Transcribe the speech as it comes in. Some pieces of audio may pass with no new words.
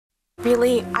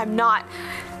Really, I'm not.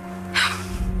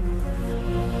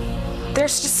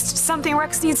 There's just something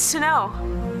Rex needs to know.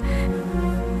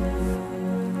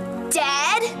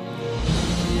 Dad?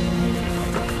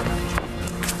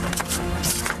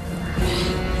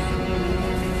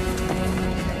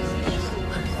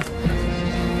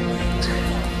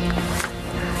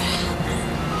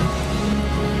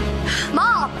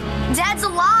 Mom, Dad's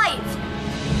alive.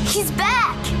 He's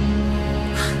back.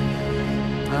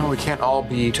 Well, we can't all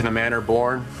be to the manner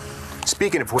born.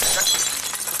 Speaking of which,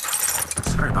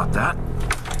 sorry about that.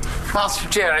 Master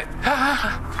Jerry,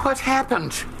 what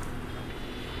happened?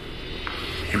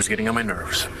 He was getting on my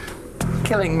nerves.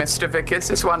 Killing Mr. Vickers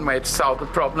is one way to solve the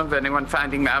problem of anyone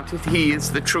finding out that he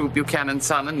is the true Buchanan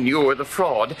son and you're the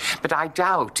fraud, but I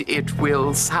doubt it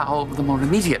will solve the more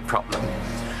immediate problem.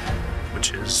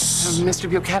 Which is? Mr.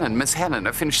 Buchanan and Miss Helen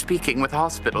have finished speaking with the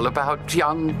hospital about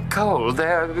young Cole.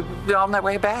 They're on their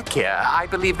way back here. I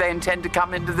believe they intend to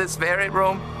come into this very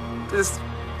room this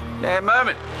very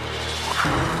moment.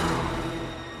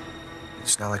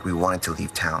 It's not like we wanted to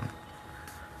leave town.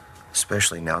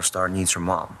 Especially now Star needs her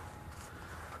mom.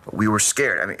 But we were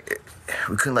scared. I mean,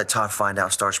 we couldn't let Todd find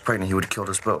out Star's pregnant. He would have killed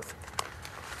us both.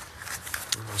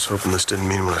 I was hoping this didn't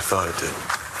mean what I thought it did.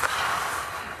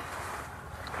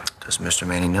 Does Mr.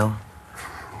 Manny know?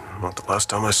 Not the last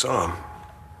time I saw him.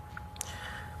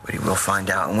 But he will find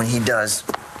out, and when he does...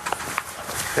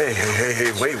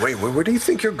 Hey, wait, where do you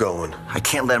think you're going? I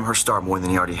can't let him hurt Star more than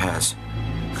he already has.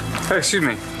 Hey, excuse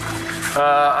me.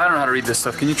 I don't know how to read this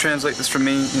stuff. Can you translate this for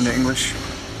me into English?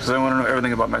 Because I want to know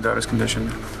everything about my daughter's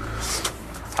condition.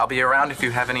 I'll be around if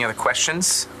you have any other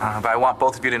questions, but I want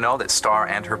both of you to know that Star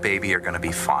and her baby are going to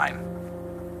be fine.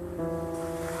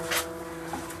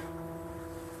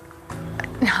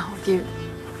 No,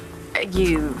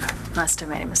 you must have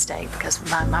made a mistake because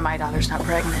my daughter's not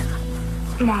pregnant.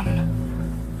 Mom.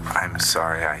 I'm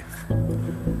sorry, I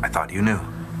thought you knew.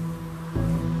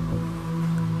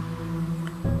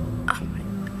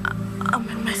 I'm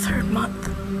in my 3rd month.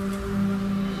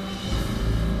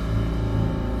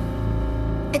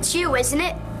 It's you, isn't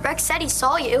it? Rex said he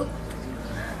saw you.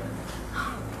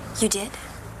 You did?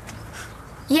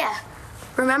 Yeah.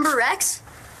 Remember Rex?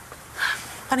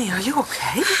 Honey, are you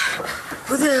okay?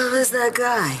 Who the hell is that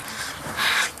guy?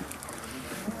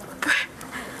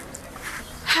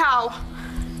 How?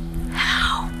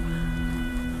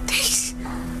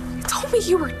 They told me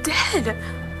you were dead.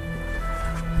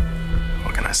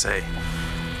 What can I say?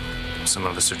 Some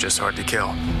of us are just hard to kill.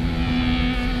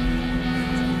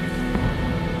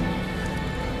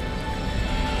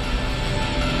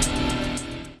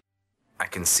 I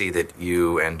can see that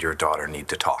you and your daughter need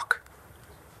to talk.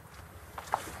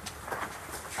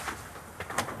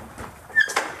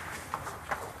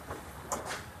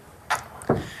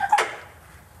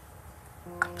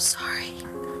 I'm sorry.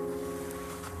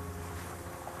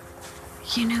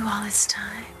 You knew all this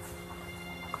time.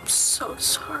 I'm so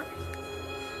sorry.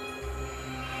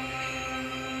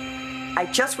 I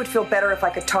just would feel better if I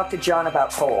could talk to John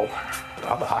about Cole.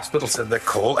 Well, the hospital said that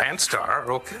Cole and Star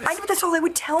are okay. I knew that's all they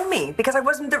would tell me because I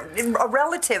wasn't a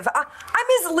relative. I'm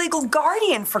his legal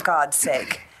guardian, for God's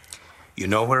sake. You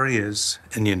know where he is,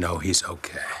 and you know he's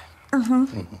okay.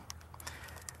 Mm-hmm.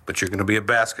 But you're going to be a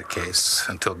basket case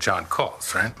until John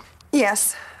calls, right?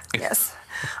 Yes.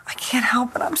 I can't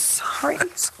help it. I'm sorry.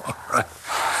 That's all right.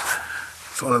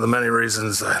 It's one of the many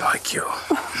reasons I like you.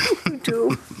 You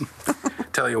do.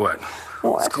 Tell you what.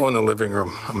 Let's go in the living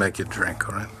room. I'll make you a drink,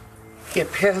 all right? He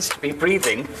appears to be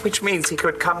breathing, which means he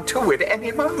could come to at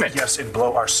any moment. Yes, and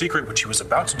blow our secret, which he was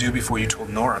about to do before you told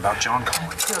Nora about John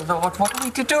calling. Dear Lord, what are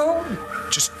we to do?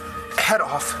 Just head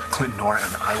off, Clint, Nora,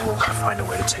 and I will find a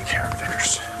way to take care of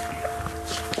Vickers.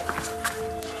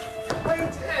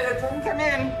 Wait, don't come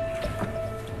in.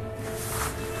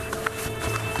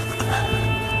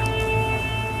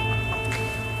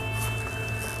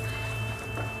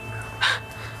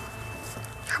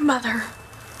 Your mother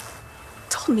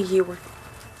told me you were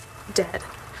dead.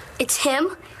 It's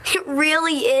him? It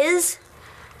really is?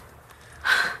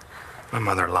 My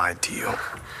mother lied to you.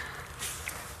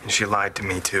 And she lied to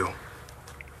me, too.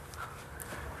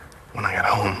 When I got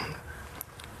home,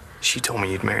 she told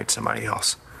me you'd married somebody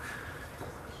else.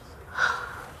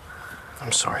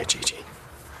 I'm sorry, Gigi.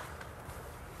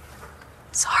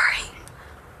 Sorry.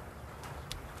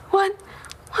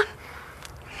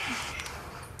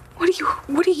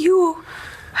 What do you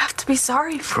have to be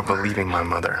sorry for? For believing my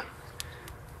mother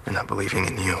and not believing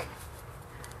in you.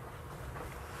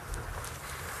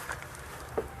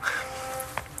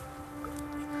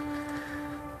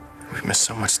 We've missed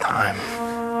so much time.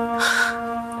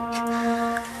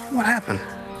 What happened?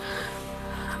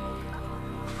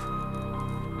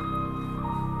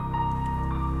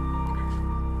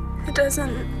 It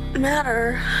doesn't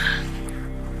matter.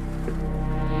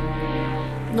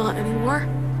 Not anymore.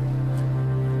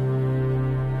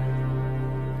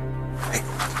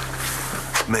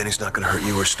 Manny's not gonna hurt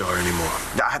you or Star anymore.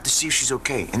 I have to see if she's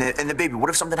okay. And the baby, what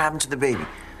if something happened to the baby?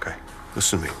 Okay,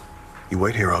 listen to me. You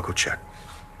wait here, I'll go check.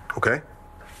 Okay?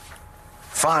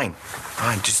 Fine.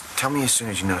 Fine, just tell me as soon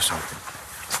as you know something.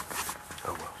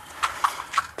 Oh, well.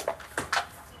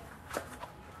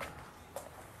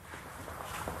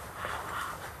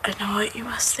 I know what you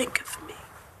must think of me.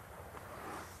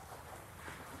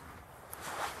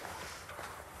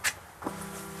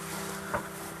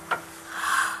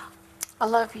 I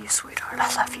love you, sweetheart.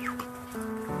 I love you. I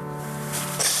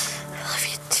love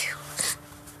you too.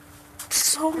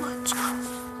 So much.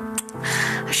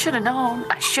 I should have known.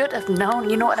 I should have known.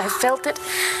 You know what? I felt it.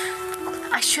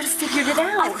 I should have figured it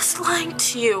out. I was lying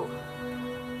to you.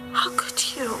 How could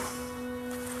you?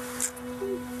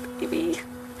 Baby.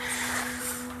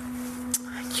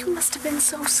 You must have been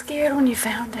so scared when you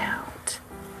found out.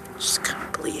 I just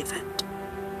couldn't believe it.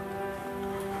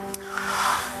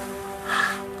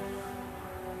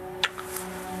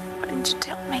 Why didn't you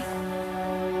tell me?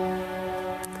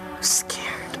 I was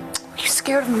scared. Are you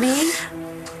scared of me?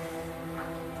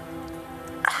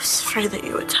 I was afraid that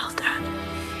you would tell Dad.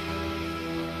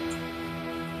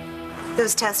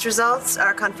 Those test results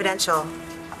are confidential.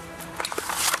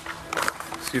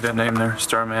 See that name there,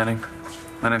 Star Manning?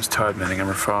 My name's Todd Manning. I'm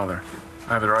her father.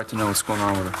 I have the right to know what's going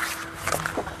on with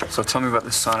her. So tell me about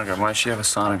this sonogram. Why does she have a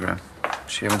sonogram?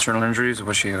 Does she have internal injuries, or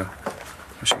what's she got?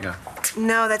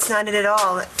 No, that's not it at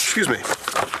all. Excuse me.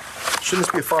 Shouldn't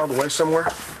this be filed away somewhere?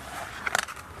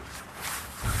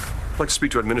 I'd like to speak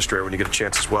to an administrator when you get a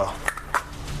chance as well.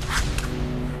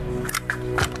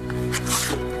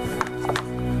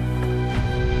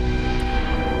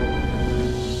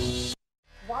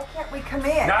 Why can't we come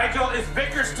in? Nigel, is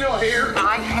Vickers still here?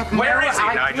 I have Where no is he,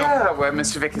 idea Nigel? where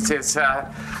Mr. Vickers is.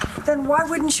 Then why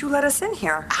wouldn't you let us in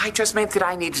here? I just meant that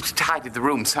I needed to tidy the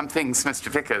room. Some things Mr.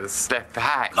 Vickers left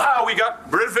behind. Ah, we got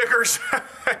Britt Vickers.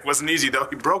 It wasn't easy, though.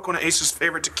 He broke one of Ace's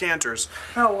favorite decanters.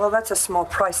 Oh, well, that's a small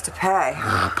price to pay.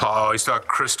 Paul always thought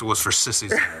crystal was for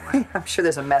sissies anyway. I'm sure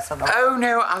there's a mess on the... Oh,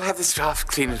 no, I'll have the staff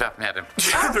clean it up, madam.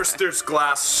 There's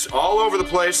glass all over the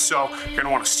place, so you're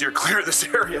gonna want to steer clear of this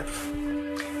area.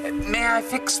 May I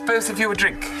fix both of you a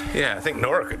drink? Yeah, I think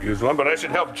Nora could use one, but I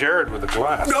should help Jared with the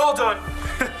glass. All done.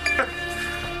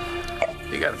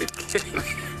 You gotta be kidding me.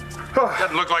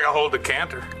 Doesn't look like a whole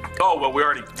decanter. Oh, well, we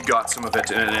already got some of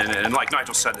it, and like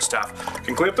Nigel said, the staff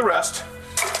can clean up the rest.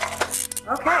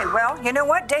 Okay, well, you know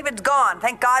what? David's gone.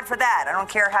 Thank God for that. I don't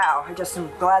care how. I just am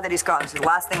glad that he's gone. It's the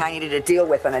last thing I needed to deal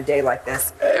with on a day like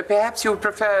this. Perhaps you would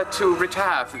prefer to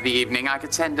retire for the evening. I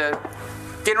could send a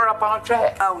dinner up on a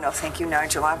tray. Oh, no, thank you,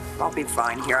 Nigel. I'll be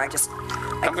fine here.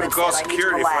 I'm gonna call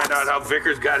security to find out how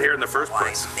Vickers got here in the first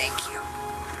place. Thank you.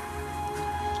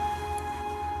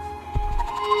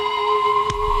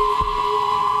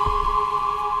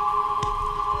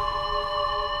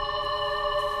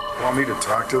 Want me to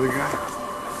talk to the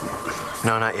guy?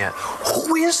 No, not yet.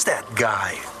 Who is that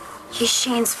guy? He's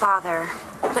Shane's father.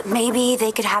 But maybe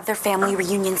they could have their family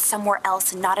reunion somewhere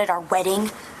else and not at our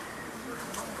wedding.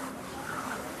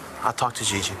 I'll talk to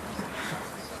Gigi.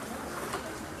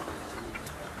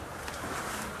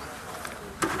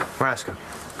 Morasco.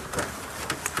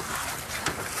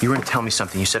 You were gonna tell me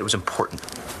something. You said it was important.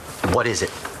 What is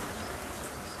it?